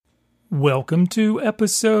Welcome to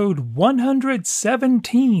episode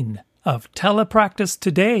 117 of Telepractice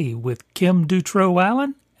Today with Kim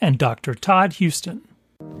Dutrow-Allen and Dr. Todd Houston.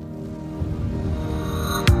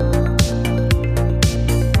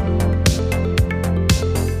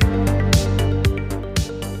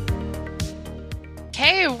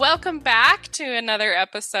 Hey, welcome back to another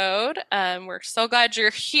episode. We're so glad you're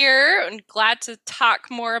here and glad to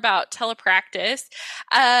talk more about telepractice.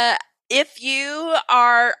 If you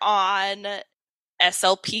are on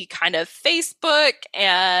SLP kind of Facebook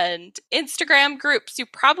and Instagram groups, you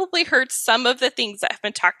probably heard some of the things that have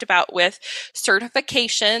been talked about with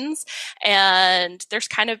certifications. And there's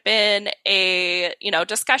kind of been a,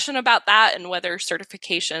 discussion about that and whether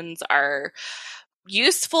certifications are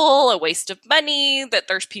useful, a waste of money, that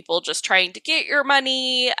there's people just trying to get your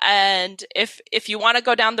money. And if you want to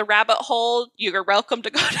go down the rabbit hole, you're welcome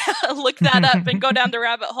to go down, look that up and go down the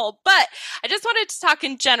rabbit hole. But I just wanted to talk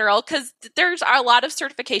in general because there's a lot of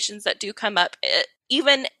certifications that do come up,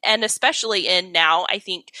 even and especially in now, I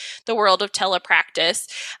think, the world of telepractice,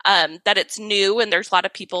 that it's new and there's a lot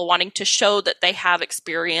of people wanting to show that they have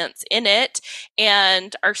experience in it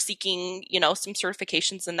and are seeking, some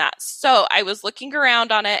certifications in that. So I was looking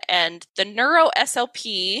around on it, and the Neuro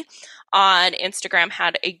SLP on Instagram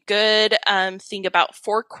had a good thing about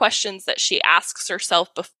 4 questions that she asks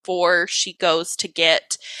herself before she goes to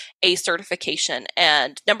get a certification.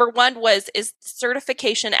 And number 1 was, is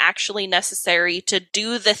certification actually necessary to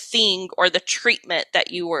do the thing or the treatment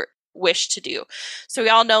that you wish to do? So we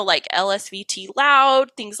all know, like LSVT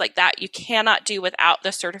loud, things like that, you cannot do without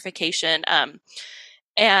the certification.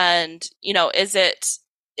 And,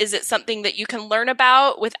 is it something that you can learn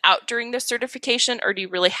about without doing the certification, or do you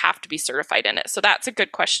really have to be certified in it? So that's a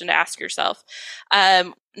good question to ask yourself.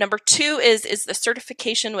 Number 2 is the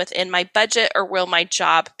certification within my budget, or will my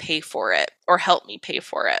job pay for it or help me pay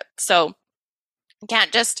for it? So you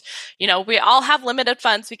can't just, we all have limited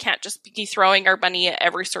funds. We can't just be throwing our money at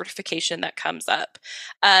every certification that comes up.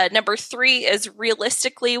 Number 3 is,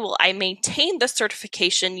 realistically, will I maintain the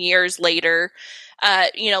certification years later?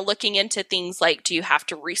 Looking into things like, do you have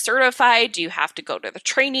to recertify? Do you have to go to the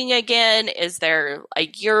training again? Is there a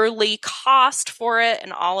yearly cost for it,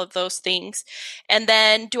 and all of those things? And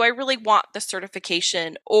then, do I really want the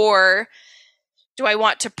certification, or do I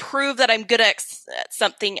want to prove that I'm good at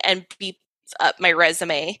something and beef up my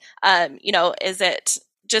resume? Is it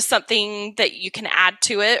just something that you can add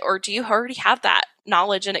to it, or do you already have that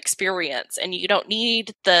knowledge and experience and you don't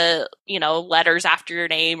need the, letters after your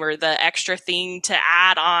name or the extra thing to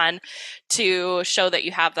add on to show that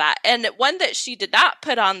you have that? And one that she did not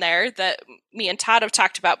put on there that me and Todd have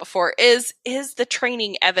talked about before is the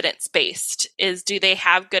training evidence-based? Do they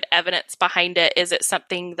have good evidence behind it? Is it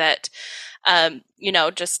something that,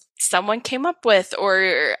 just someone came up with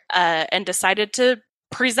or and decided to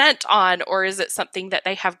present on, or is it something that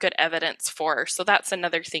they have good evidence for? So that's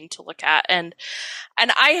another thing to look at. And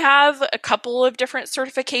I have a couple of different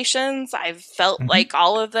certifications. I've felt like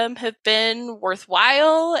all of them have been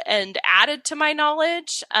worthwhile and added to my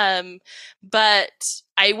knowledge. But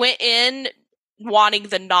I went in wanting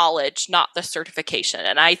the knowledge, not the certification.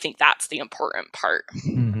 And I think that's the important part.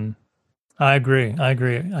 Mm-hmm. I agree.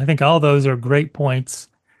 I think all those are great points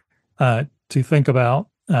to think about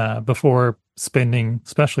before spending,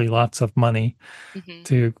 especially lots of money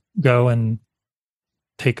to go and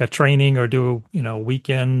take a training or do,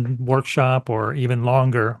 weekend workshop or even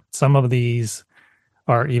longer. Some of these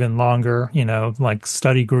are even longer, like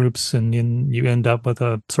study groups, and you end up with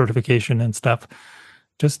a certification and stuff.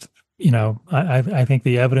 Just, I think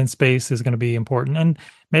the evidence base is going to be important, and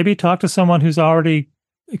maybe talk to someone who's already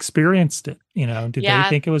experienced it. Did they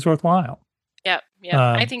think it was worthwhile?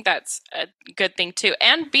 Yeah. I think that's a good thing too.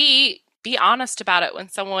 And be honest about it when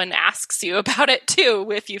someone asks you about it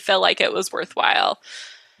too, if you feel like it was worthwhile.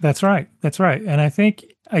 That's right. And I think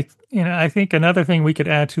another thing we could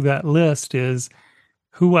add to that list is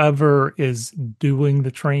whoever is doing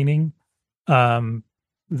the training,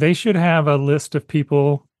 they should have a list of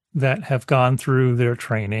people that have gone through their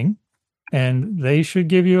training, and they should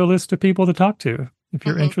give you a list of people to talk to if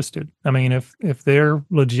you're interested. I mean, if they're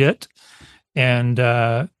legit,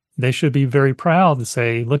 and they should be very proud to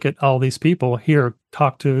say, look at all these people here,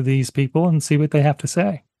 talk to these people and see what they have to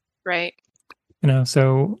say. Right.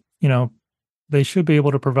 So, they should be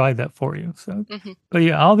able to provide that for you. So, but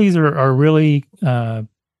yeah, all these are really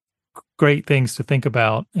great things to think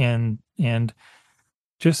about, and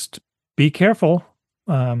just be careful,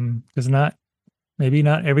 because maybe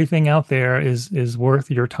not everything out there is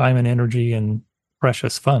worth your time and energy and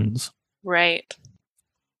precious funds. Right.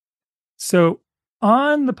 So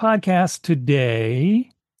on the podcast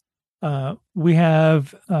today, We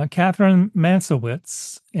have Catherine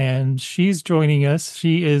Mansowitz, and she's joining us.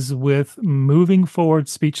 She is with Moving Forward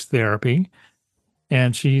Speech Therapy,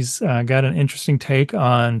 and she's got an interesting take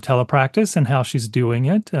on telepractice and how she's doing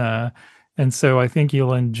it. And so I think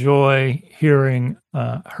you'll enjoy hearing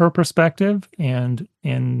her perspective and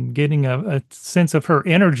getting a sense of her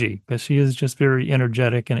energy, because she is just very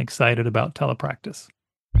energetic and excited about telepractice.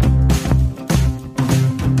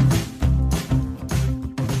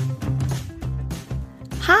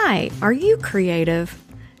 Hi, are you creative?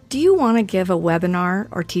 Do you want to give a webinar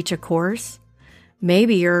or teach a course?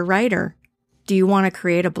 Maybe you're a writer. Do you want to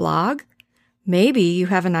create a blog? Maybe you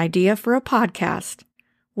have an idea for a podcast.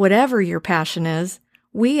 Whatever your passion is,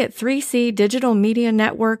 we at 3C Digital Media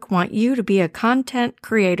Network want you to be a content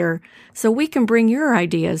creator so we can bring your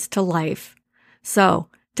ideas to life. So,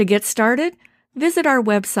 to get started, visit our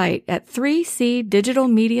website at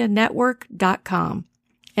 3cdigitalmedianetwork.com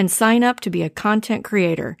and sign up to be a content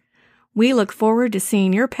creator. We look forward to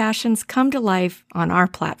seeing your passions come to life on our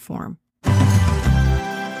platform.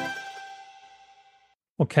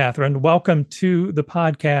 Well, Catherine, welcome to the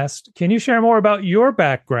podcast. Can you share more about your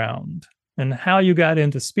background and how you got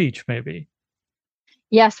into speech, maybe?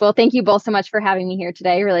 Yes. Well, thank you both so much for having me here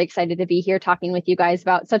today. Really excited to be here talking with you guys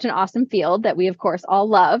about such an awesome field that we, of course, all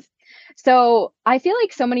love. So I feel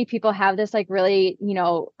like so many people have this like really,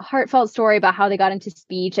 heartfelt story about how they got into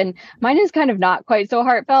speech. And mine is kind of not quite so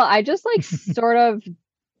heartfelt. I just like sort of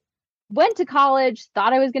went to college,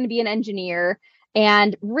 thought I was going to be an engineer,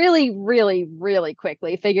 and really, really, really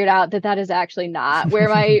quickly figured out that that is actually not where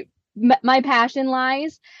my passion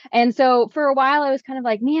lies. And so for a while I was kind of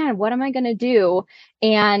like, man, what am I going to do?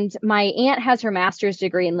 And my aunt has her master's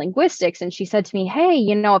degree in linguistics. And she said to me, hey,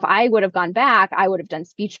 if I would have gone back, I would have done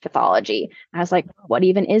speech pathology. I was like, what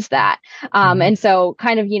even is that? And so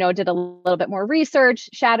kind of, did a little bit more research,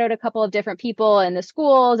 shadowed a couple of different people in the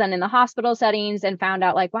schools and in the hospital settings, and found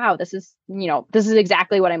out like, wow, this is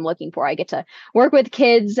exactly what I'm looking for. I get to work with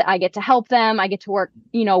kids. I get to help them. I get to work,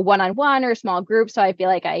 one-on-one or small groups. So I feel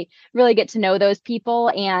like I really get to know those people,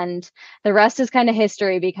 and the rest is kind of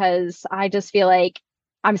history, because I just feel like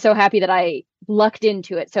I'm so happy that I lucked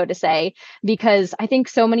into it, so to say, because I think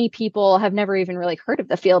so many people have never even really heard of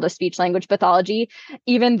the field of speech language pathology,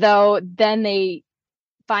 even though then they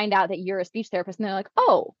find out that you're a speech therapist and they're like,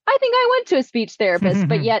 oh, I think I went to a speech therapist,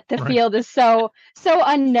 but yet the field is so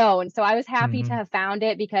unknown. So I was happy to have found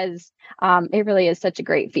it, because it really is such a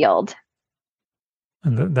great field.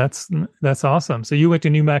 And that's awesome. So you went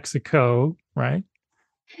to New Mexico, right?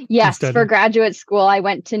 Yes, for graduate school, I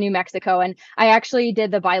went to New Mexico, and I actually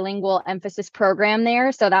did the bilingual emphasis program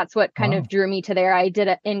there. So that's what kind of drew me to there. I did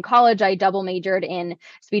it in college. I double majored in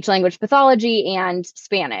speech language pathology and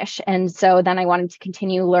Spanish. And so then I wanted to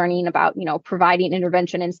continue learning about, providing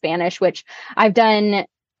intervention in Spanish, which I've done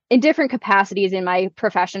in different capacities in my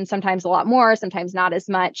profession, sometimes a lot more, sometimes not as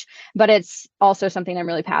much, but it's also something I'm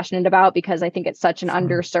really passionate about, because I think it's such an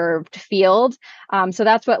underserved field. So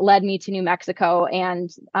that's what led me to New Mexico, and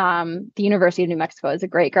the University of New Mexico is a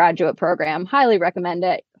great graduate program. Highly recommend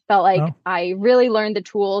it. Felt like I really learned the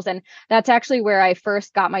tools, and that's actually where I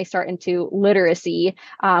first got my start into literacy,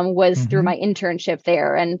 was through my internship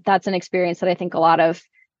there. And that's an experience that I think a lot of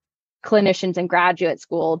clinicians in graduate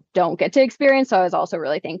school don't get to experience. So I was also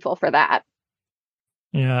really thankful for that.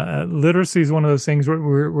 Yeah, literacy is one of those things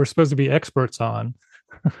we're supposed to be experts on,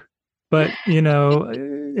 but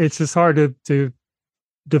it's just hard to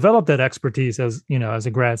develop that expertise as a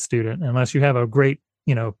grad student, unless you have a great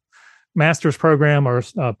master's program or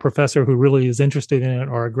a professor who really is interested in it,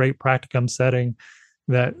 or a great practicum setting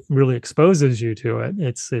that really exposes you to it.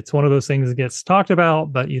 It's one of those things that gets talked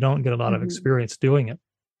about, but you don't get a lot of experience doing it.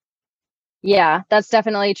 Yeah, that's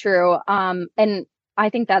definitely true. And I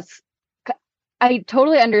think I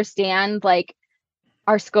totally understand, like,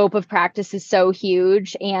 our scope of practice is so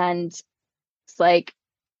huge, and it's like,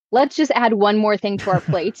 let's just add one more thing to our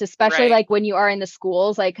plates, especially like when you are in the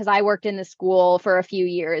schools, like, because I worked in the school for a few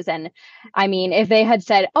years. And I mean, if they had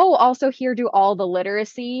said, oh, also here, do all the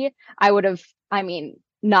literacy, I would have,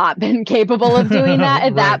 not been capable of doing that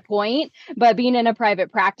at that point. But being in a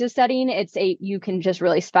private practice setting, you can just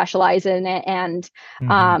really specialize in it. And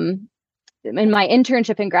in my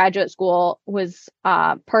internship in graduate school was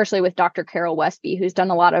partially with Dr. Carol Westby, who's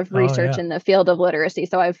done a lot of research in the field of literacy.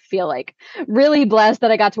 So I feel like really blessed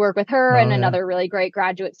that I got to work with her and another really great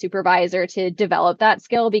graduate supervisor to develop that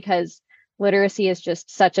skill, because literacy is just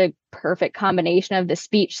such a perfect combination of the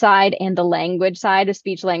speech side and the language side of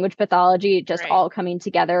speech language pathology, just all coming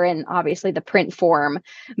together in obviously the print form.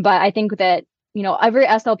 But I think that, every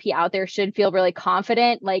SLP out there should feel really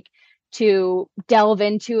confident. Like, to delve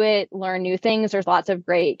into it, learn new things. There's lots of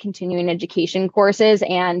great continuing education courses,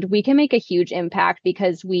 and we can make a huge impact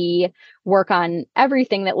because we work on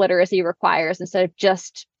everything that literacy requires instead of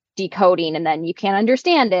just decoding and then you can't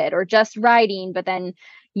understand it, or just writing, but then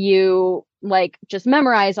you like just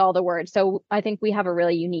memorize all the words. So I think we have a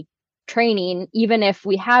really unique training, even if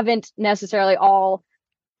we haven't necessarily all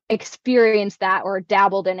experienced that or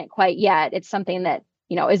dabbled in it quite yet. It's something that,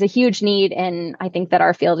 is a huge need. And I think that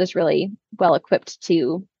our field is really well equipped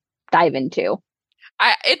to dive into.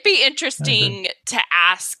 It'd be interesting to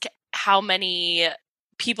ask how many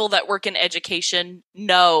people that work in education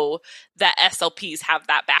know that SLPs have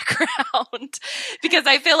that background, because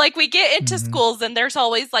I feel like we get into schools and there's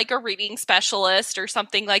always like a reading specialist or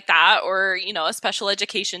something like that, or, a special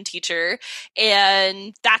education teacher,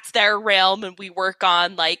 and that's their realm. And we work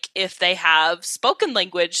on like if they have spoken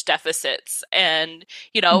language deficits and,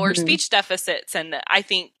 or speech deficits. And I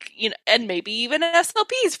think, and maybe even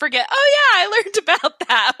SLPs forget, oh yeah, I learned about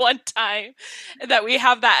that one time, that we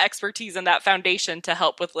have that expertise and that foundation to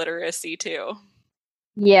help with literacy too.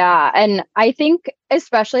 Yeah. And I think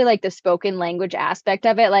especially like the spoken language aspect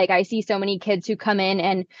of it, like I see so many kids who come in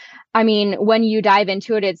and I mean, when you dive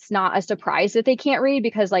into it, it's not a surprise that they can't read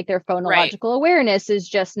because like their phonological awareness is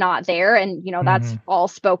just not there. And, that's all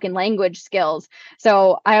spoken language skills.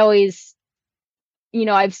 So I always,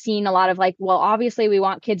 I've seen a lot of like, well, obviously we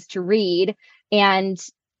want kids to read, and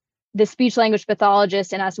the speech language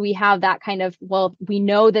pathologist and us, we have that kind of, well, we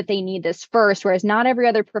know that they need this first, whereas not every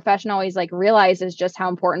other profession always like realizes just how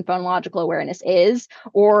important phonological awareness is.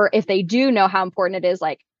 Or if they do know how important it is,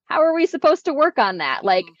 like, how are we supposed to work on that?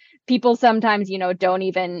 Like people sometimes, don't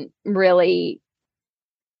even really,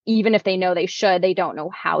 even if they know they should, they don't know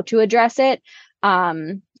how to address it.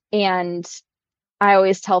 And I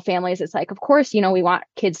always tell families, it's like, of course, we want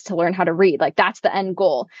kids to learn how to read. Like that's the end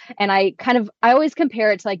goal. And I always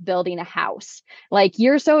compare it to like building a house. Like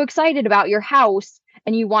you're so excited about your house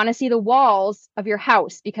and you want to see the walls of your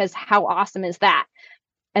house because how awesome is that?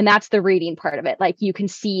 And that's the reading part of it. Like you can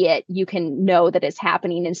see it, you can know that it's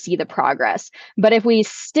happening and see the progress. But if we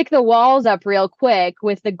stick the walls up real quick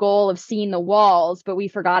with the goal of seeing the walls, but we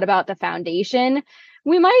forgot about the foundation,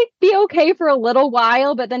 we might be okay for a little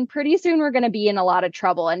while, but then pretty soon we're going to be in a lot of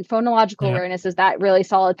trouble. And phonological awareness is that really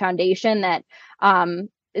solid foundation that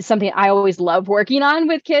is something I always love working on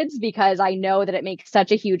with kids because I know that it makes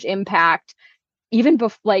such a huge impact, even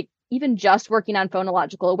even just working on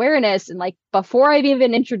phonological awareness. And like before I've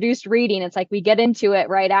even introduced reading, it's like we get into it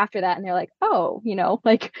right after that. And they're like, oh,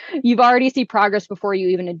 like you've already see progress before you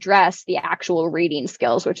even address the actual reading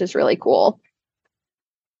skills, which is really cool.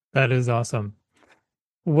 That is awesome.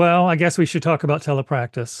 Well, I guess we should talk about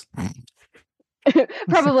telepractice.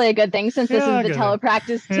 Probably a good thing since this is the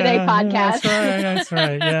Telepractice Today podcast. That's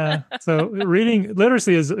right. Yeah. So reading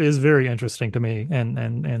literacy is very interesting to me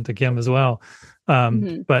and to Kim as well.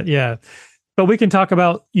 But we can talk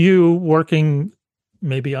about you working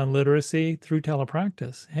maybe on literacy through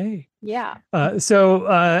telepractice. Hey. Yeah. So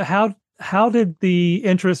how did the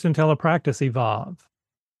interest in telepractice evolve?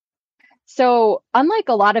 So unlike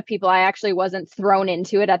a lot of people, I actually wasn't thrown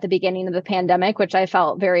into it at the beginning of the pandemic, which I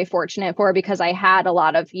felt very fortunate for because I had a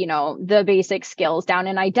lot of, the basic skills down.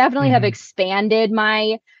 And I definitely have expanded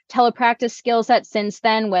my telepractice skill set since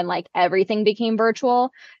then when like everything became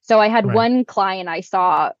virtual. So I had one client I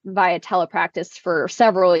saw via telepractice for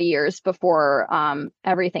several years before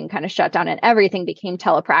everything kind of shut down and everything became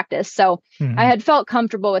telepractice. So I had felt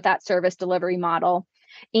comfortable with that service delivery model.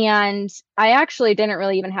 And I actually didn't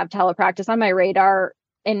really even have telepractice on my radar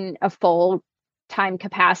in a full-time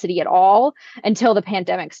capacity at all until the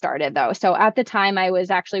pandemic started, though. So at the time, I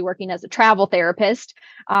was actually working as a travel therapist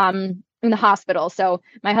in the hospital. So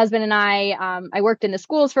my husband and I worked in the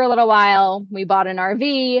schools for a little while. We bought an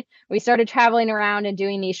RV. We started traveling around and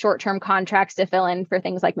doing these short-term contracts to fill in for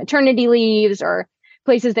things like maternity leaves or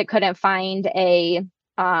places that couldn't find a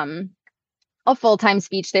full-time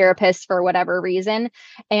speech therapist for whatever reason.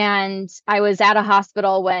 And I was at a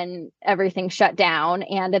hospital when everything shut down.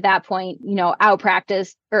 And at that point,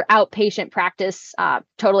 outpatient practice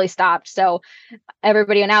totally stopped. So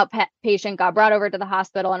everybody on outpatient got brought over to the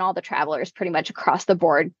hospital and all the travelers pretty much across the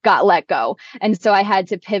board got let go. And so I had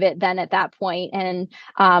to pivot then at that point. And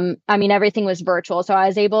everything was virtual. So I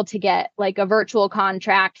was able to get like a virtual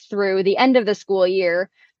contract through the end of the school year.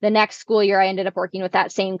 The next school year, I ended up working with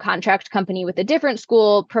that same contract company with a different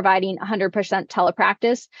school, providing 100%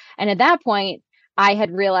 telepractice. And at that point, I had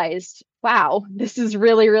realized, wow, this is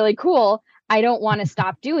really, really cool. I don't want to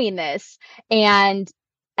stop doing this. And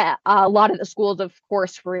a lot of the schools, of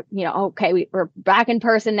course, were, okay, we're back in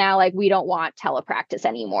person now. Like, we don't want telepractice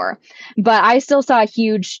anymore. But I still saw a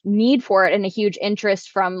huge need for it and a huge interest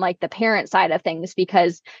from like the parent side of things,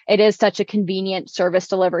 because it is such a convenient service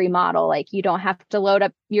delivery model. Like, you don't have to load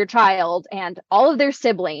up your child and all of their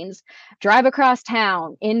siblings, drive across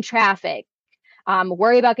town in traffic,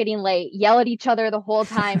 worry about getting late, yell at each other the whole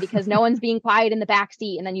time because no one's being quiet in the back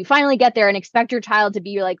seat. And then you finally get there and expect your child to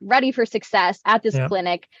be like ready for success at this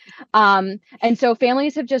clinic. And so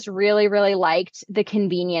families have just really, really liked the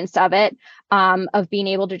convenience of it, of being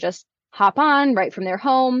able to just hop on right from their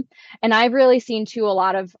home. And I've really seen too a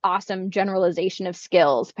lot of awesome generalization of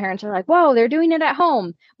skills. Parents are like, whoa, they're doing it at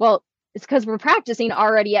home. Well, it's because we're practicing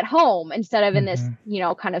already at home instead of in this,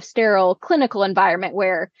 kind of sterile clinical environment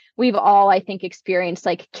where we've all, I think, experienced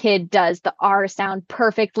like kid does the R sound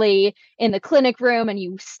perfectly in the clinic room and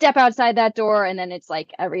you step outside that door and then it's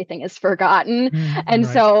like everything is forgotten. And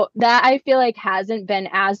so that I feel like hasn't been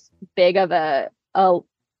as big of a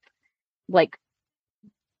like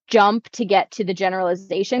jump to get to the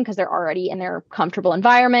generalization because they're already in their comfortable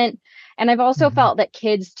environment. And I've also felt that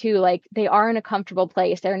kids too, like they are in a comfortable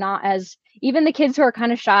place. They're not as, even the kids who are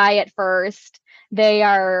kind of shy at first,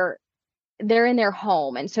 they're in their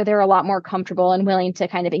home. And so they're a lot more comfortable and willing to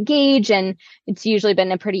kind of engage. And it's usually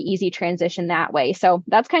been a pretty easy transition that way. So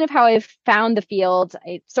that's kind of how I've found the field.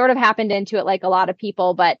 I sort of happened into it like a lot of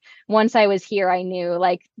people, but once I was here, I knew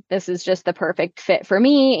like this is just the perfect fit for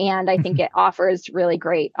me. And I think it offers really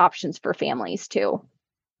great options for families too.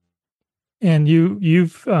 And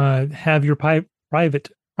you've have your private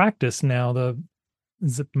practice now.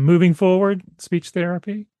 Is it Moving Forward Speech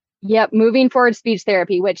Therapy? Yep. Moving Forward Speech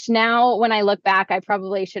Therapy, which now when I look back, I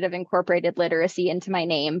probably should have incorporated literacy into my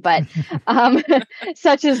name, but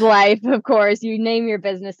such is life, of course. You name your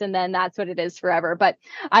business and then that's what it is forever. But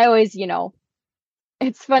I always,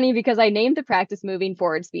 it's funny because I named the practice Moving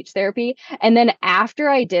Forward Speech Therapy. And then after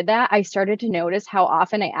I did that, I started to notice how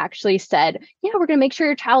often I actually said, we're going to make sure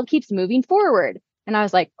your child keeps moving forward. And I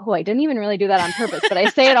was like, oh, I didn't even really do that on purpose, but I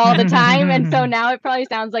say it all the time. And so now it probably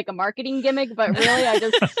sounds like a marketing gimmick, but really I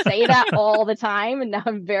just say that all the time. And now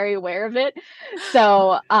I'm very aware of it.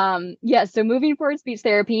 So, so Moving Forward Speech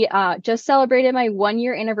Therapy just celebrated my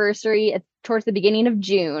 1-year anniversary towards the beginning of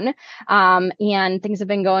June. And things have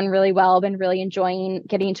been going really well. I've been really enjoying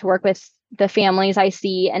getting to work with the families I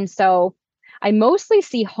see. And so I mostly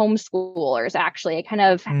see homeschoolers, actually. I kind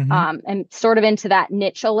of am sort of into that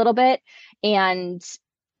niche a little bit. And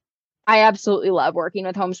I absolutely love working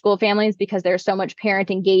with homeschool families because there's so much parent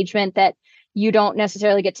engagement that you don't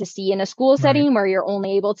necessarily get to see in a school setting where you're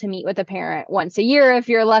only able to meet with a parent once a year if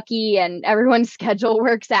you're lucky and everyone's schedule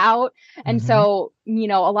works out. And so,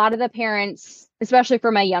 a lot of the parents, especially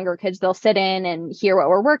for my younger kids, they'll sit in and hear what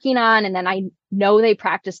we're working on. And then I know they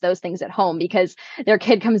practice those things at home because their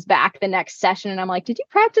kid comes back the next session and I'm like, did you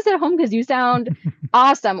practice at home? Because you sound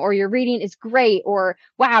awesome, or your reading is great, or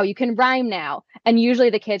wow, you can rhyme now. And usually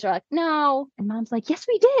the kids are like, no. And mom's like, yes,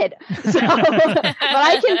 we did. So, but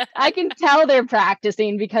I can tell they're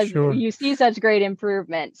practicing because you see such great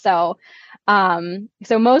improvement. So,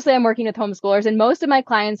 so mostly I'm working with homeschoolers and most of my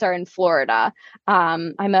clients are in Florida.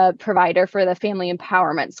 I'm a provider for the Family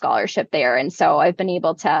Empowerment Scholarship there. And so I've been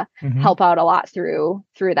able to help out a lot through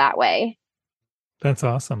that way. That's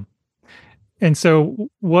awesome. And so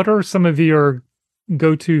what are some of your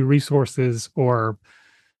go-to resources or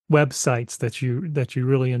websites that you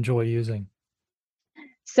really enjoy using?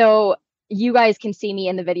 So you guys can see me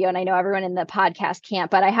in the video and I know everyone in the podcast can't,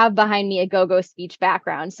 but I have behind me a go-go speech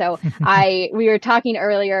background. So we were talking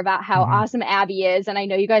earlier about how awesome Abby is. And I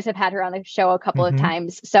know you guys have had her on the show a couple of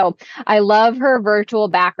times. So I love her virtual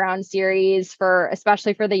background series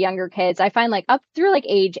especially for the younger kids. I find like up through like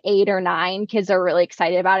age 8 or 9, kids are really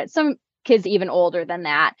excited about it. Some kids even older than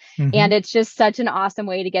that. And it's just such an awesome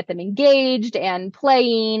way to get them engaged and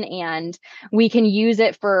playing. And we can use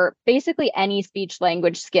it for basically any speech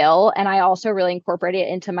language skill. And I also really incorporate it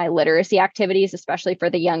into my literacy activities, especially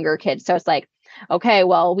for the younger kids. So it's like, okay,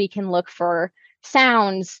 well, we can look for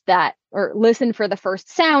sounds or listen for the first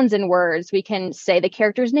sounds in words. We can say the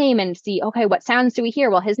character's name and see, okay, what sounds do we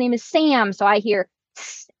hear? Well, his name is Sam. So I hear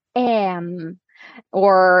Sam.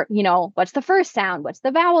 Or, what's the first sound? What's the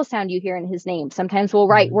vowel sound you hear in his name? Sometimes we'll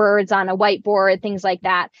write words on a whiteboard, things like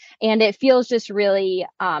that. And it feels just really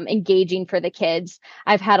engaging for the kids.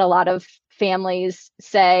 I've had a lot of families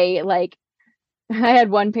say, like, I had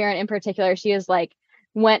one parent in particular, she was like,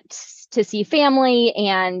 went to see family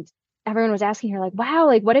and everyone was asking her like, wow,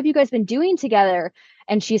 like, what have you guys been doing together?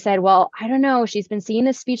 And she said, well, I don't know. She's been seeing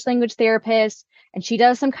this speech language therapist and she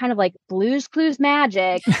does some kind of like Blue's Clues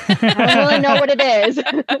magic. I don't really know what it is.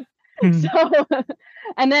 So,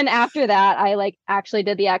 and then after that, I like actually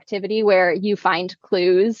did the activity where you find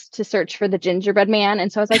clues to search for the gingerbread man.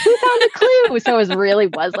 And so I was like, who found a clue? So it really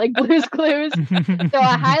was like Blue's Clues. So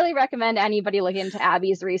I highly recommend anybody look into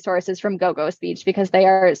Abby's resources from GoGo Speech, because they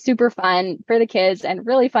are super fun for the kids and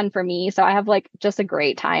really fun for me. So I have like just a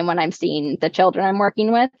great time when I'm seeing the children I'm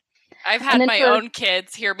working with. I've had my own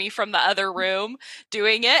kids hear me from the other room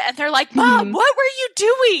doing it, and they're like, Mom, what were you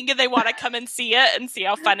doing? And they want to come and see it and see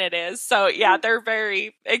how fun it is. So yeah, they're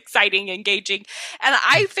very exciting, engaging. And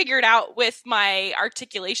I figured out with my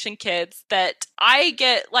articulation kids that I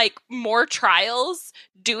get like more trials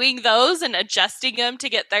doing those and adjusting them to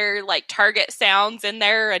get their like target sounds in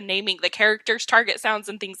there and naming the characters' target sounds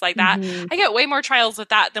and things like that. I get way more trials with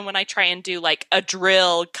that than when I try and do like a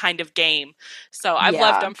drill kind of game. So I've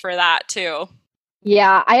loved them for that too.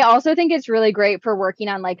 Yeah, I also think it's really great for working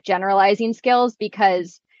on like generalizing skills,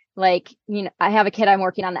 because like, you know, I have a kid I'm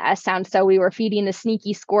working on the S sound. So we were feeding the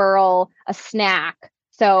sneaky squirrel a snack.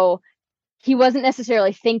 So he wasn't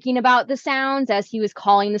necessarily thinking about the sounds as he was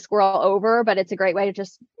calling the squirrel over, but it's a great way to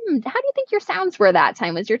just, how do you think your sounds were that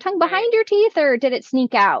time? Was your tongue behind your teeth or did it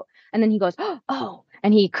sneak out? And then he goes, oh,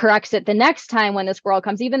 and he corrects it the next time when the squirrel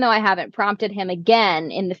comes, even though I haven't prompted him again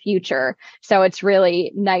in the future. So it's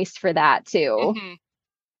really nice for that too.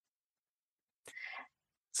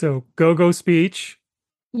 So GoGo Speech,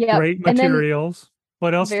 great materials.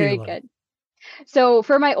 What else do you like? Good. So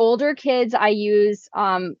for my older kids, I use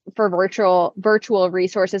for virtual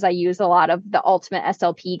resources, I use a lot of the Ultimate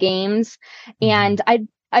SLP games. And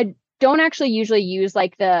I don't actually usually use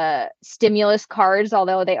like the stimulus cards,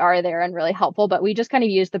 although they are there and really helpful, but we just kind of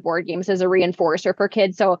use the board games as a reinforcer for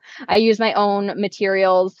kids. So I use my own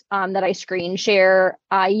materials that I screen share.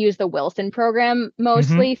 I use the Wilson program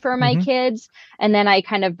mostly for my kids. And then I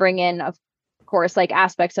kind of bring in, of course, like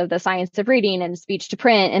aspects of the science of reading and speech to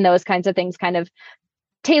print and those kinds of things, kind of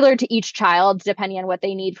tailored to each child depending on what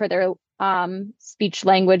they need for their speech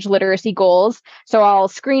language literacy goals. So I'll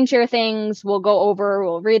screen share things, we'll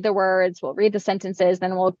read the words, we'll read the sentences,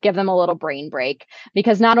 then we'll give them a little brain break,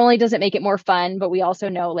 because not only does it make it more fun, but we also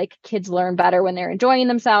know like kids learn better when they're enjoying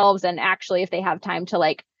themselves. And actually, if they have time to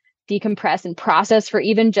like decompress and process for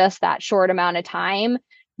even just that short amount of time,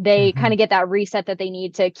 they kind of get that reset that they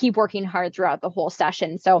need to keep working hard throughout the whole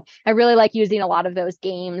session. So I really like using a lot of those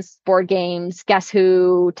games, board games, Guess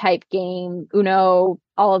Who type game, Uno,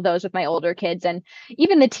 all of those with my older kids. And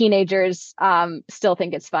even the teenagers still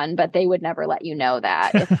think it's fun, but they would never let you know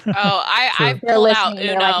that. I pulled out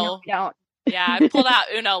Uno. Like, no, we don't. Yeah, I pulled out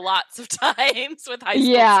Uno lots of times with high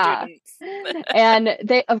school students. And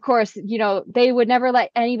they, of course, you know, they would never let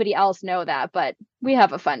anybody else know that, but we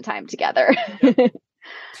have a fun time together.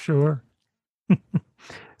 Sure.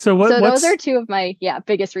 So those are two of my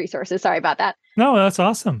biggest resources. Sorry about that. No, that's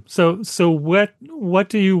awesome. So what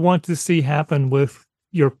do you want to see happen with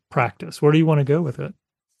your practice? Where do you want to go with it?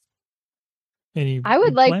 I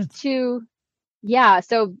would like to,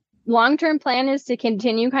 so long-term plan is to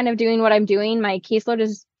continue kind of doing what I'm doing. My caseload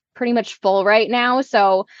is pretty much full right now.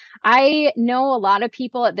 So I know a lot of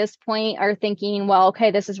people at this point are thinking, well, okay,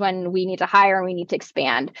 this is when we need to hire and we need to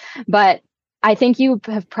expand. But I think you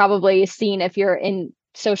have probably seen, if you're in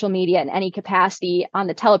social media in any capacity on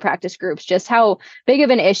the telepractice groups, just how big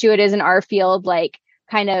of an issue it is in our field, like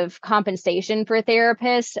kind of compensation for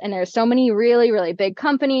therapists. And there's so many really, really big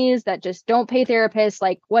companies that just don't pay therapists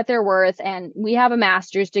like what they're worth. And we have a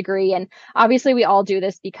master's degree. And obviously we all do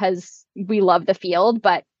this because we love the field,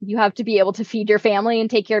 but you have to be able to feed your family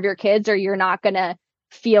and take care of your kids, or you're not going to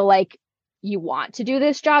feel like you want to do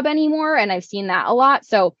this job anymore. And I've seen that a lot.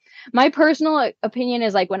 So my personal opinion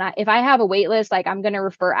is like, if I have a wait list, like I'm going to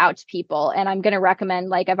refer out to people and I'm going to recommend,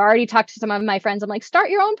 like I've already talked to some of my friends. I'm like, start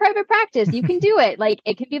your own private practice. You can do it. Like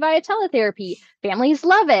it can be via teletherapy. Families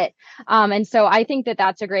love it. And so I think that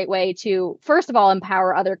that's a great way to, first of all,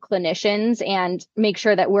 empower other clinicians and make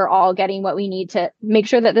sure that we're all getting what we need to make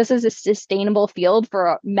sure that this is a sustainable field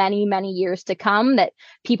for many, many years to come, that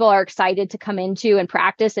people are excited to come into and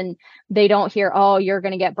practice, and they don't hear, oh, you're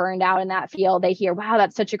going to get burned out in that field. They hear, wow,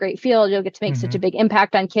 that's such a great field. You'll get to make such a big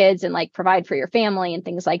impact on kids and like provide for your family and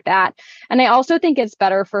things like that. And I also think it's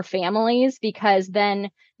better for families, because then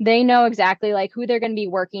they know exactly like who they're going to be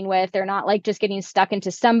working with. They're not like just getting stuck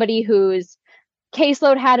into somebody whose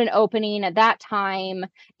caseload had an opening at that time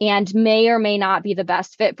and may or may not be the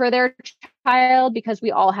best fit for their child, because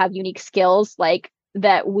we all have unique skills like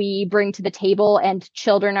that we bring to the table, and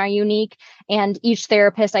children are unique, and each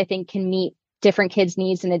therapist I think can meet different kids'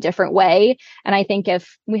 needs in a different way. And I think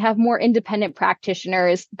if we have more independent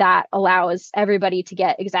practitioners, that allows everybody to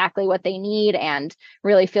get exactly what they need and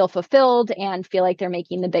really feel fulfilled and feel like they're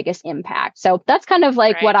making the biggest impact. So that's kind of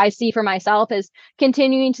like what I see for myself, is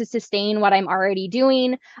continuing to sustain what I'm already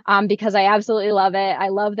doing, because I absolutely love it. I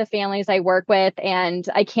love the families I work with, and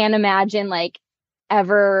I can't imagine like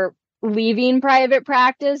ever leaving private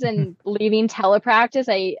practice and leaving telepractice.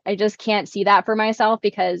 I just can't see that for myself,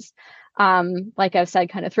 because like I've said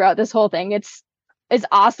kind of throughout this whole thing, it's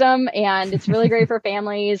awesome and it's really great for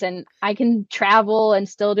families, and I can travel and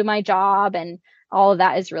still do my job, and all of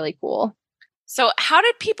that is really cool. So how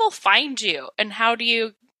did people find you, and how do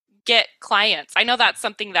you get clients? I know that's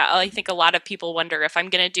something that I think a lot of people wonder, if I'm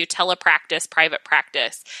going to do telepractice, private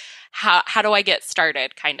practice, how do I get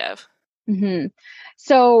started, kind of? Mm-hmm.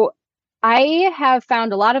 So I have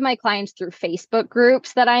found a lot of my clients through Facebook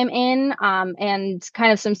groups that I'm in, and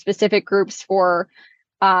kind of some specific groups for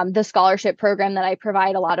the scholarship program that I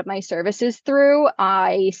provide a lot of my services through.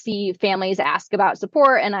 I see families ask about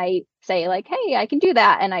support, and I say like, hey, I can do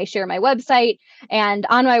that. And I share my website. And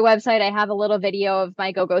on my website, I have a little video of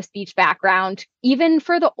my go-go speech background. Even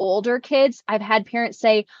for the older kids, I've had parents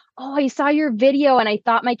say, oh, I saw your video and I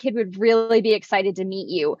thought my kid would really be excited to meet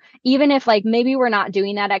you. Even if like maybe we're not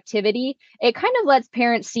doing that activity, it kind of lets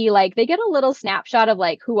parents see, like, they get a little snapshot of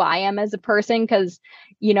like who I am as a person. Cause,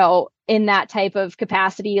 you know, in that type of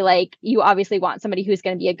capacity, like, you obviously want somebody who's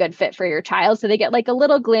going to be a good fit for your child. So they get like a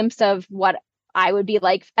little glimpse of what I would be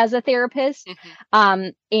like as a therapist.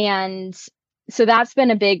 And so that's been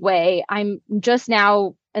a big way. I'm just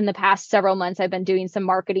now, in the past several months, I've been doing some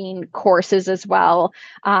marketing courses as well,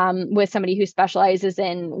 with somebody who specializes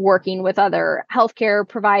in working with other healthcare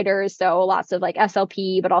providers. So lots of like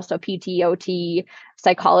SLP, but also PT, OT,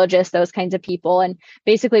 psychologists, those kinds of people, and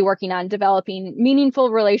basically working on developing meaningful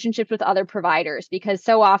relationships with other providers, because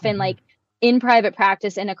so often like in private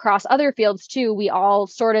practice and across other fields too, we all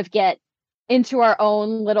sort of get into our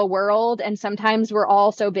own little world. And sometimes we're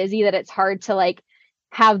all so busy that it's hard to like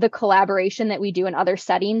have the collaboration that we do in other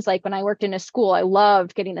settings. Like when I worked in a school, I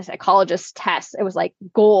loved getting the psychologist test. It was like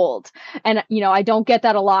gold. And, you know, I don't get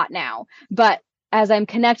that a lot now, but as I'm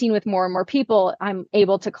connecting with more and more people, I'm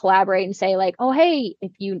able to collaborate and say like, oh, hey,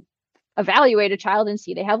 if you evaluate a child and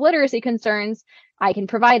see they have literacy concerns, I can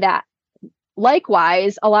provide that.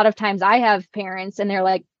 Likewise, a lot of times I have parents and they're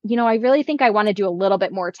like, you know, I really think I want to do a little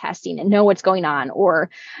bit more testing and know what's going on. Or,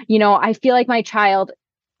 you know, I feel like my child,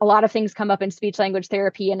 a lot of things come up in speech language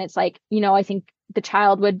therapy. And it's like, you know, I think the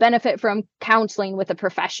child would benefit from counseling with a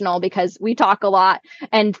professional, because we talk a lot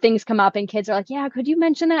and things come up and kids are like, yeah, could you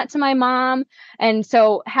mention that to my mom? And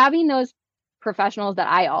so having those professionals that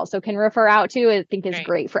I also can refer out to, I think is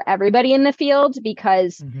great for everybody in the field,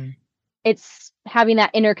 because it's having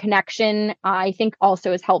that interconnection, I think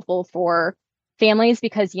also is helpful for families,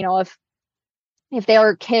 because, you know, if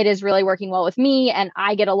their kid is really working well with me and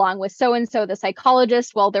I get along with so-and-so, the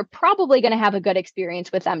psychologist, well, they're probably going to have a good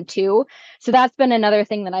experience with them too. So that's been another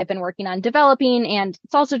thing that I've been working on developing. And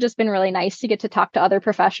it's also just been really nice to get to talk to other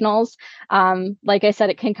professionals. Like I said,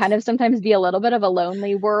 it can kind of sometimes be a little bit of a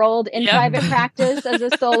lonely world in private practice as a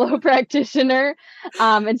solo practitioner.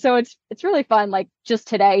 And so it's really fun, like just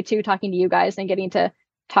today too, talking to you guys and getting to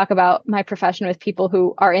talk about my profession with people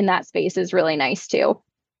who are in that space is really nice too.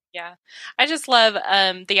 Yeah. I just love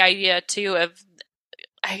the idea too of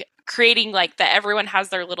creating like that everyone has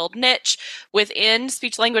their little niche within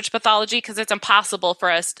speech language pathology, because it's impossible for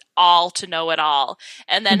us all to know it all.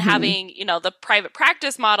 And then having, you know, the private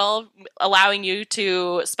practice model allowing you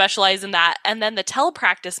to specialize in that. And then the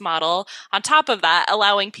telepractice model on top of that,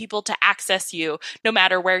 allowing people to access you no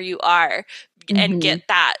matter where you are and get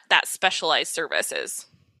that specialized services.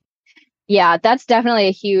 Yeah, that's definitely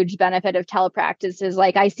a huge benefit of telepractice, is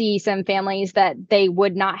like I see some families that they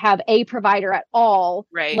would not have a provider at all,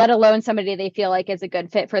 let alone somebody they feel like is a good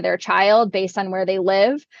fit for their child based on where they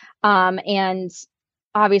live. And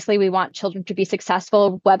obviously we want children to be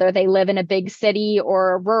successful, whether they live in a big city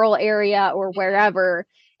or a rural area or wherever.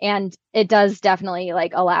 And it does definitely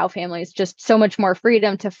like allow families just so much more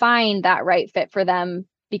freedom to find that right fit for them,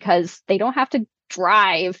 because they don't have to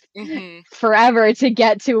drive forever to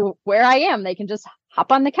get to where I am. They can just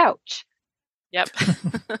hop on the couch. Yep.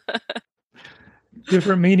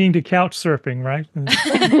 Different meaning to couch surfing, right?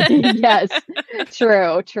 Yes.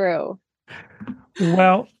 True.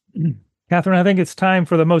 Well, Catherine, I think it's time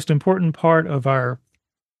for the most important part of our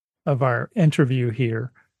interview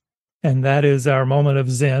here, and that is our moment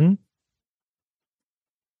of Zen.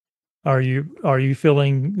 Are you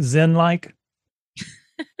feeling Zen-like?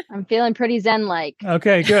 I'm feeling pretty Zen-like.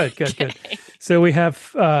 Okay, good. So we have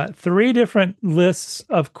 3 different lists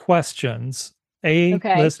of questions.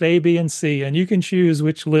 List A, B, and C, and you can choose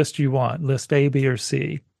which list you want, list A, B, or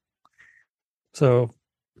C. So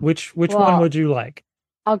which one would you like?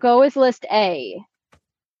 I'll go with list A.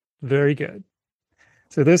 Very good.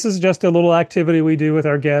 So this is just a little activity we do with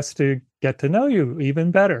our guests to get to know you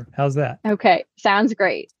even better. How's that? Okay, sounds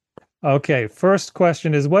great. Okay, first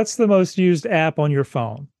question is, what's the most used app on your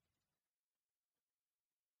phone?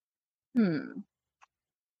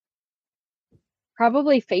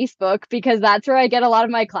 Probably Facebook, because that's where I get a lot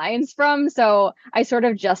of my clients from. So I sort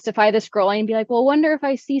of justify the scrolling and be like, well, wonder if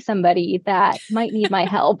I see somebody that might need my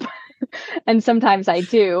help. And sometimes I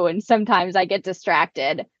do, and sometimes I get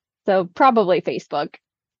distracted. So probably Facebook.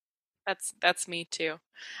 That's me too.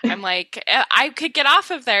 I'm like, I could get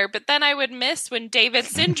off of there, but then I would miss when David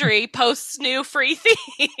Sindri posts new free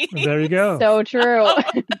things. There you go. So true.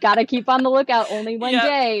 Got to keep on the lookout. Only one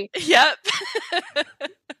day. Yep.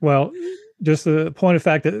 Well, just a point of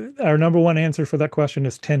fact that our number one answer for that question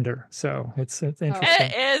is Tinder. So it's interesting.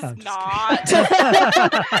 It is not.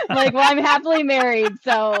 Like, well, I'm happily married,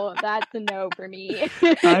 so that's a no for me.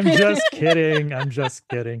 I'm just kidding.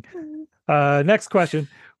 Next question.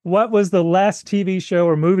 What was the last TV show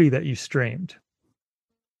or movie that you streamed?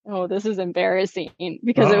 Oh, this is embarrassing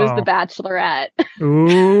because it was The Bachelorette.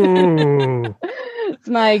 Ooh. It's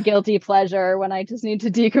my guilty pleasure when I just need to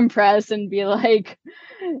decompress and be like,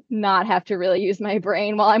 not have to really use my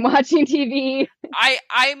brain while I'm watching TV.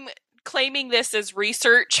 I'm claiming this as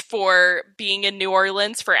research for being in New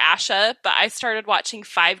Orleans for ASHA, but I started watching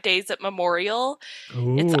 5 Days at Memorial.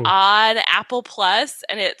 Ooh. It's on Apple Plus,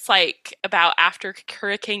 and it's like about after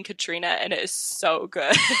Hurricane Katrina, and it is so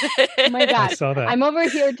good. Oh my God. I saw that. I'm over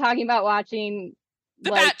here talking about watching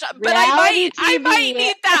but I might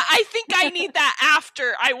need that. I think I need that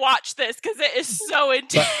after I watch this because it is so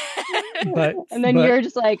intense. And then you're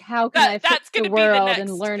just like, how can I fix the world and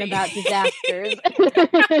learn about disasters?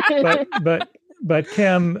 but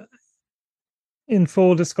Kim, in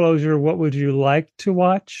full disclosure, what would you like to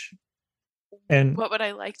watch? And what would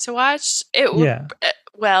I like to watch? It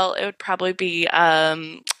would probably be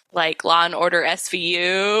like Law and Order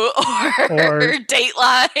SVU or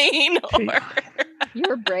Dateline.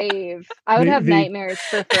 You're brave. I would have nightmares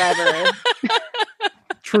for forever.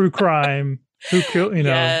 True crime. Who killed?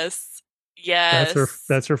 Yes.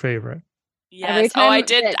 That's her favorite. Yes. Oh, I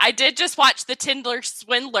did just watch The Tinder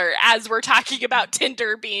Swindler as we're talking about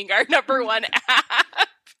Tinder being our number one app.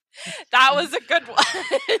 That was a good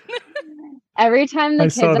one. Every time the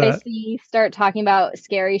kids I see start talking about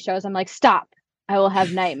scary shows, I'm like, stop. I will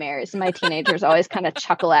have nightmares. And my teenagers always kind of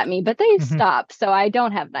chuckle at me, but they stop. So I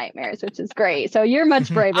don't have nightmares, which is great. So you're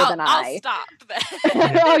much braver than I. I'll stop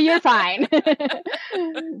then. Oh, you're fine.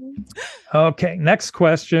 Okay. Next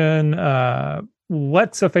question.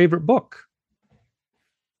 What's a favorite book?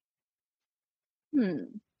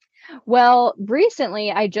 Well,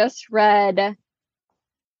 recently I just read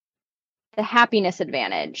The Happiness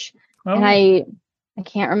Advantage. Oh. And I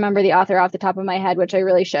can't remember the author off the top of my head, which I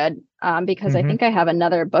really should, because I think I have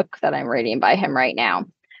another book that I'm reading by him right now.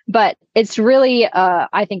 But it's really,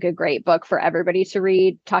 I think, a great book for everybody to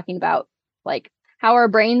read, talking about like how our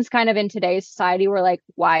brains kind of in today's society were like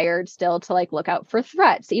wired still to like look out for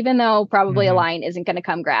threats, even though probably a lion isn't going to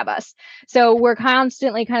come grab us. So we're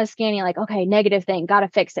constantly kind of scanning like, okay, negative thing, got to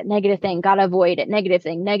fix it. Negative thing, got to avoid it. Negative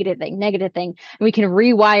thing, negative thing, negative thing. And we can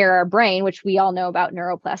rewire our brain, which we all know about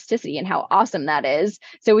neuroplasticity and how awesome that is.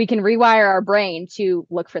 So we can rewire our brain to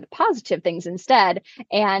look for the positive things instead.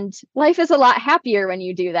 And life is a lot happier when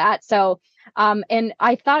you do that. So, and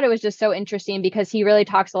I thought it was just so interesting because he really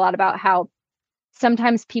talks a lot about how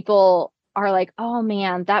sometimes people are like, oh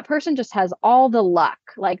man, that person just has all the luck.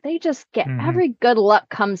 Like they just get every good luck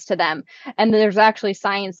comes to them. And there's actually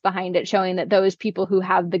science behind it showing that those people who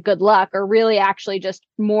have the good luck are really actually just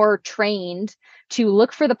more trained to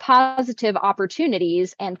look for the positive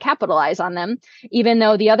opportunities and capitalize on them, even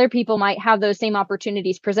though the other people might have those same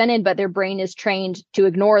opportunities presented, but their brain is trained to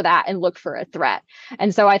ignore that and look for a threat.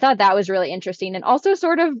 And so I thought that was really interesting and also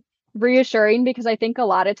sort of reassuring because I think a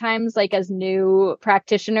lot of times, like as new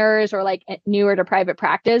practitioners or like newer to private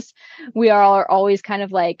practice, we are always kind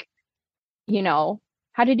of like, you know,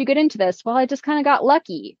 how did you get into this? Well, I just kind of got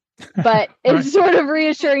lucky. But it's sort of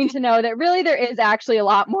reassuring to know that really there is actually a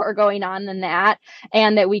lot more going on than that,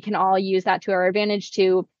 and that we can all use that to our advantage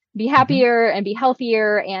to be happier and be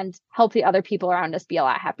healthier and help the other people around us be a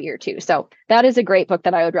lot happier too. So that is a great book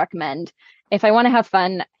that I would recommend. If I want to have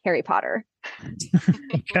fun, Harry Potter.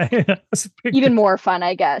 Okay. Even more fun,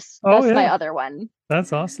 I guess. That's my other one.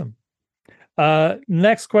 That's awesome.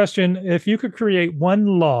 Next question. If you could create one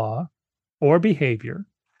law or behavior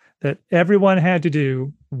that everyone had to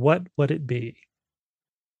do, what would it be?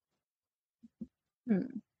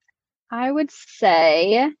 I would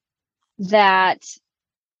say that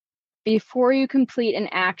before you complete an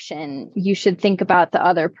action, you should think about the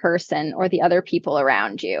other person or the other people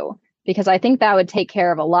around you, because I think that would take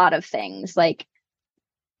care of a lot of things, like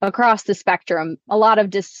across the spectrum, a lot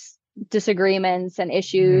of disagreements and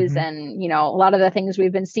issues, and a lot of the things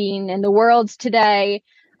we've been seeing in the world today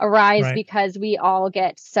arise because we all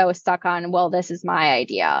get so stuck on, well, this is my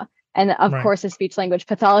idea. And of course, as speech language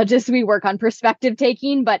pathologists, we work on perspective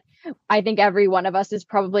taking, but I think every one of us is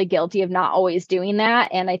probably guilty of not always doing that.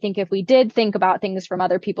 And I think if we did think about things from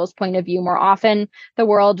other people's point of view more often, the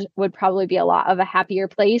world would probably be a lot of a happier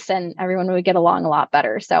place and everyone would get along a lot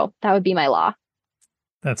better. So that would be my law.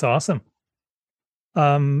 That's awesome.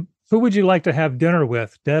 Who would you like to have dinner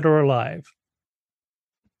with, dead or alive?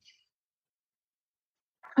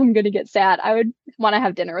 I'm going to get sad. I would want to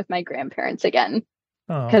have dinner with my grandparents again,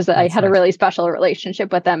 because I had a really special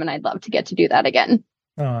relationship with them and I'd love to get to do that again.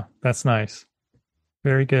 Oh, that's nice.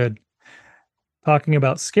 Very good. Talking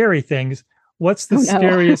about scary things, what's the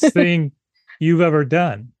scariest thing you've ever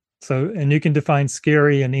done? And you can define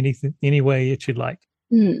scary in any way that you'd like.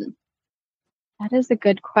 That is a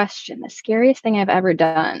good question. The scariest thing I've ever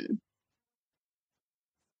done.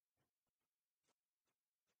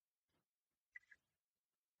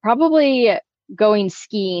 Probably going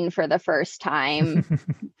skiing for the first time.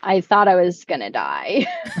 I thought I was going to die.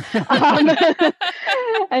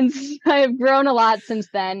 And I've grown a lot since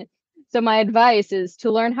then. So my advice is to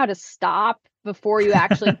learn how to stop before you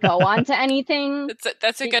actually go onto anything.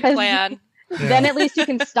 That's a good plan. Then at least you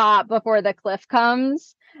can stop before the cliff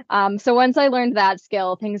comes. So once I learned that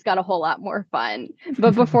skill, things got a whole lot more fun.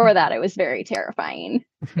 But before that, it was very terrifying.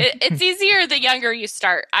 It's easier the younger you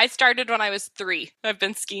start. I started when I was 3. I've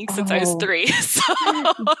been skiing since I was 3. So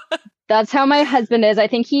that's how my husband is. I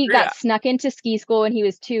think he got snuck into ski school when he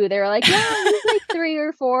was 2. They were like, yeah, he's like 3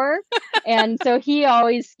 or 4. And so he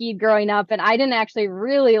always skied growing up. And I didn't actually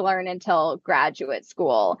really learn until graduate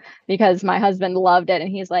school because my husband loved it. And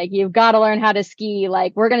he's like, you've got to learn how to ski.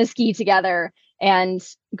 Like, we're going to ski together. And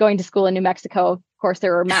going to school in New Mexico, of course,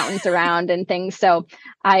 there were mountains around and things. So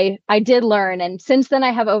I did learn. And since then,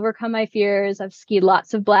 I have overcome my fears. I've skied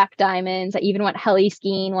lots of black diamonds. I even went heli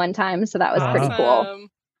skiing one time. So that was pretty cool.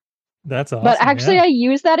 That's awesome. But actually, I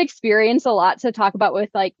use that experience a lot to talk about with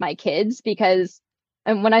like my kids, because,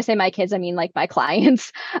 and when I say my kids, I mean like my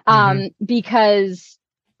clients, because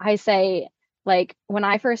I say, like, when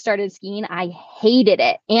I first started skiing, I hated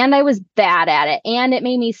it and I was bad at it and it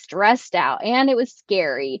made me stressed out and it was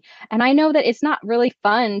scary. And I know that it's not really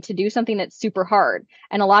fun to do something that's super hard.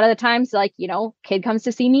 And a lot of the times, like, kid comes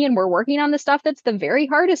to see me and we're working on the stuff that's the very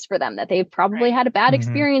hardest for them that they've probably had a bad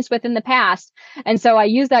experience with in the past. And so I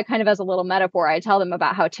use that kind of as a little metaphor. I tell them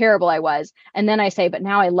about how terrible I was. And then I say, but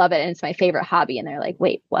now I love it and it's my favorite hobby. And they're like,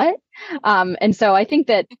 wait, what? And so I think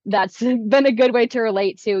that that's been a good way to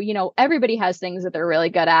relate to, everybody has things that they're really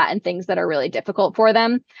good at and things that are really difficult for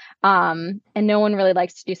them. And no one really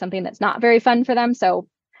likes to do something that's not very fun for them. So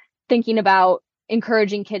thinking about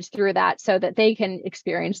encouraging kids through that so that they can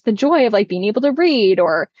experience the joy of like being able to read.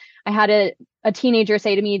 Or I had a teenager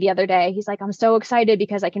say to me the other day, he's like, I'm so excited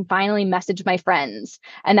because I can finally message my friends.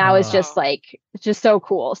 And that was just so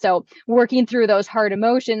cool. So working through those hard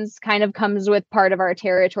emotions kind of comes with part of our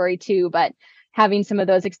territory too, but having some of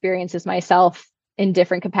those experiences myself in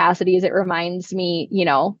different capacities, it reminds me,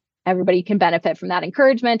 everybody can benefit from that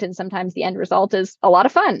encouragement. And sometimes the end result is a lot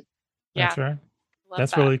of fun. That's right.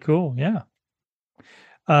 That's really cool. Yeah.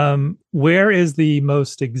 Where is the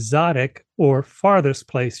most exotic or farthest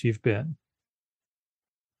place you've been?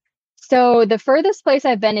 So the furthest place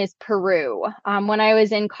I've been is Peru. When I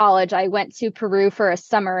was in college, I went to Peru for a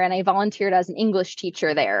summer and I volunteered as an English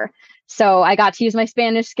teacher there. So I got to use my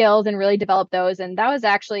Spanish skills and really develop those. And that was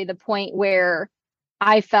actually the point where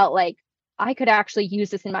I felt like I could actually use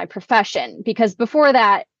this in my profession, because before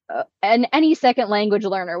that, and any second language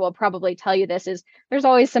learner will probably tell you this, is there's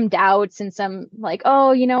always some doubts and some like,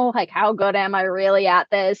 like, how good am I really at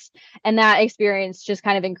this? And that experience just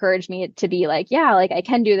kind of encouraged me to be like, yeah, like I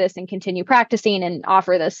can do this and continue practicing and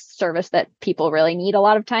offer this service that people really need a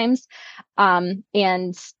lot of times. And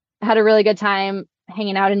had a really good time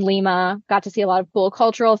hanging out in Lima, got to see a lot of cool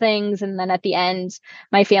cultural things. And then at the end,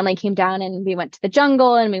 my family came down and we went to the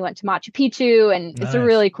jungle and we went to Machu Picchu. And It's a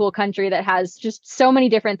really cool country that has just so many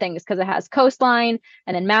different things, because it has coastline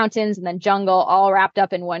and then mountains and then jungle all wrapped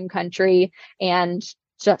up in one country, and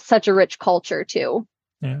just such a rich culture too.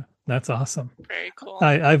 Yeah, that's awesome. Very cool.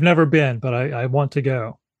 I've never been, but I want to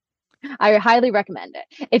go. I highly recommend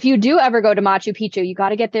it. If you do ever go to Machu Picchu, you got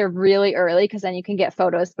to get there really early because then you can get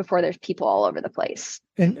photos before there's people all over the place.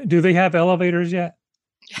 And do they have elevators yet?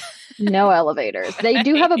 No elevators. They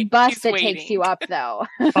do have a bus that takes you up, though.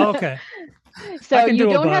 Oh, okay. So you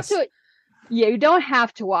don't have to. Yeah, you don't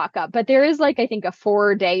have to walk up, but there is like, I think, a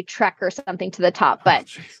 4-day trek or something to the top, but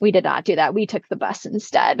we did not do that. We took the bus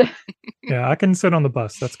instead. Yeah, I can sit on the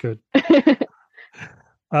bus. That's good.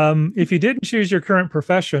 If you didn't choose your current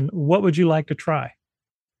profession, what would you like to try?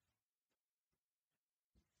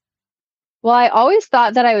 Well, I always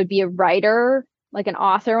thought that I would be a writer, like an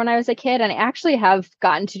author when I was a kid. And I actually have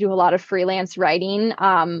gotten to do a lot of freelance writing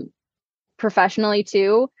professionally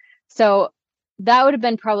too. So that would have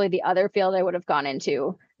been probably the other field I would have gone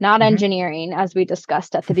into, not engineering, as we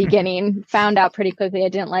discussed at the beginning. Found out pretty quickly I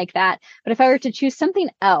didn't like that. But if I were to choose something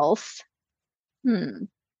else, I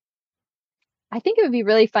think it would be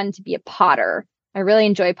really fun to be a potter. I really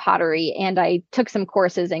enjoy pottery, and I took some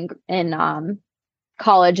courses in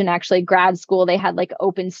college and actually grad school. They had like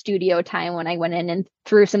open studio time when I went in and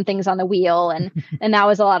threw some things on the wheel, and that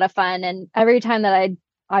was a lot of fun. And every time that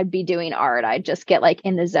I'd be doing art, I'd just get like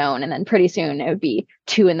in the zone, and then pretty soon it would be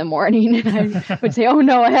 2 a.m. and I would say, oh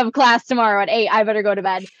no, I have class tomorrow at 8. I better go to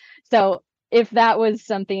bed. So if that was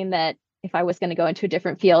something that, if I was going to go into a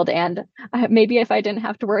different field, and maybe if I didn't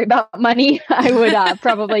have to worry about money, I would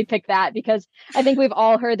probably pick that, because I think we've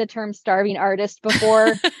all heard the term starving artist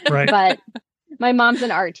before. Right. But my mom's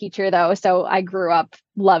an art teacher though, so I grew up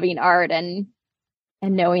loving art and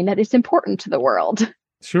knowing that it's important to the world.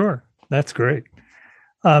 Sure. That's great.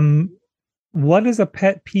 What is a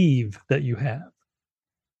pet peeve that you have?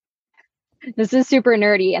 This is super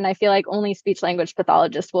nerdy, and I feel like only speech language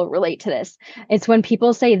pathologists will relate to this. It's when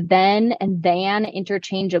people say then and than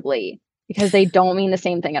interchangeably, because they don't mean the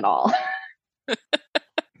same thing at all.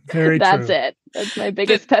 Very That's true. it. That's my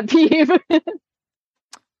biggest pet peeve.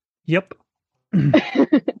 Yep.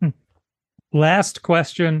 Last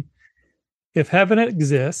question. If heaven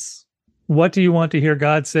exists, what do you want to hear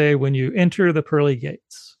God say when you enter the pearly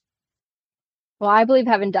gates? Well, I believe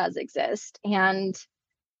heaven does exist, and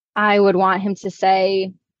I would want him to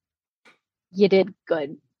say, you did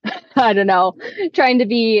good. I don't know. Trying to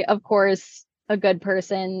be, of course, a good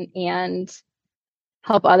person and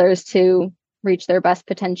help others to reach their best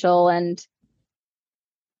potential. And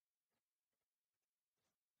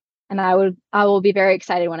I will be very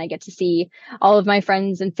excited when I get to see all of my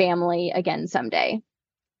friends and family again someday.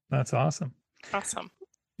 That's awesome. Awesome.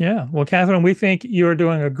 Yeah. Well, Catherine, we think you're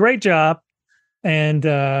doing a great job. And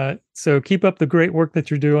so keep up the great work that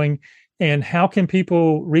you're doing. And how can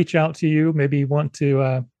people reach out to you? Maybe you want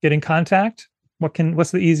to get in contact? What's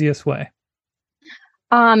the easiest way?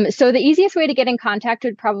 So the easiest way to get in contact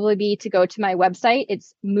would probably be to go to my website.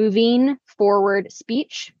 It's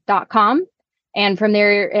movingforwardspeech.com. And from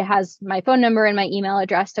there, it has my phone number and my email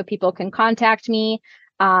address so people can contact me.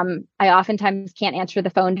 I oftentimes can't answer the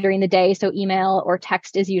phone during the day, so email or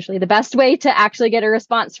text is usually the best way to actually get a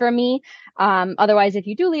response from me. Otherwise, if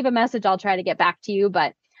you do leave a message, I'll try to get back to you.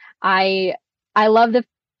 But I love the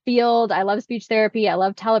field. I love speech therapy. I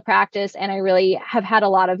love telepractice. And I really have had a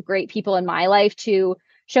lot of great people in my life to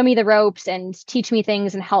show me the ropes and teach me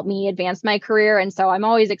things and help me advance my career. And so I'm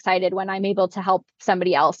always excited when I'm able to help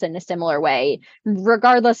somebody else in a similar way,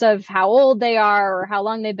 regardless of how old they are or how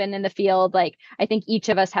long they've been in the field. Like, I think each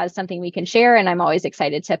of us has something we can share, and I'm always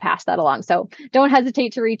excited to pass that along. So don't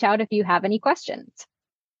hesitate to reach out if you have any questions.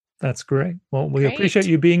 That's great. Well, we appreciate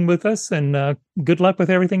you being with us, and good luck with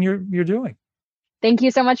everything you're doing. Thank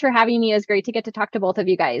you so much for having me. It was great to get to talk to both of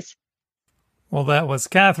you guys. Well, that was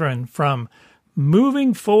Catherine from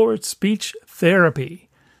Moving Forward Speech Therapy.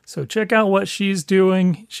 So check out what she's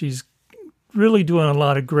doing. She's really doing a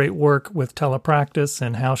lot of great work with telepractice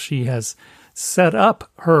and how she has set up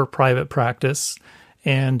her private practice.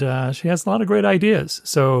 And she has a lot of great ideas.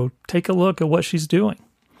 So take a look at what she's doing.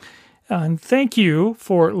 And thank you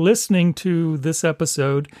for listening to this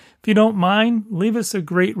episode. If you don't mind, leave us a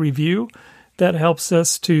great review. That helps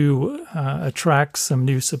us to attract some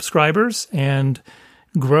new subscribers and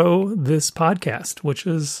grow this podcast, which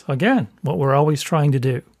is, again, what we're always trying to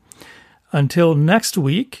do. Until next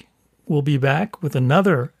week, we'll be back with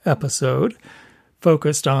another episode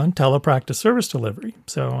focused on telepractice service delivery.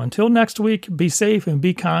 So until next week, be safe and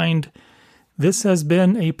be kind. This has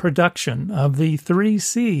been a production of the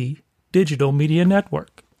 3C Digital Media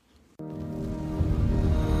Network.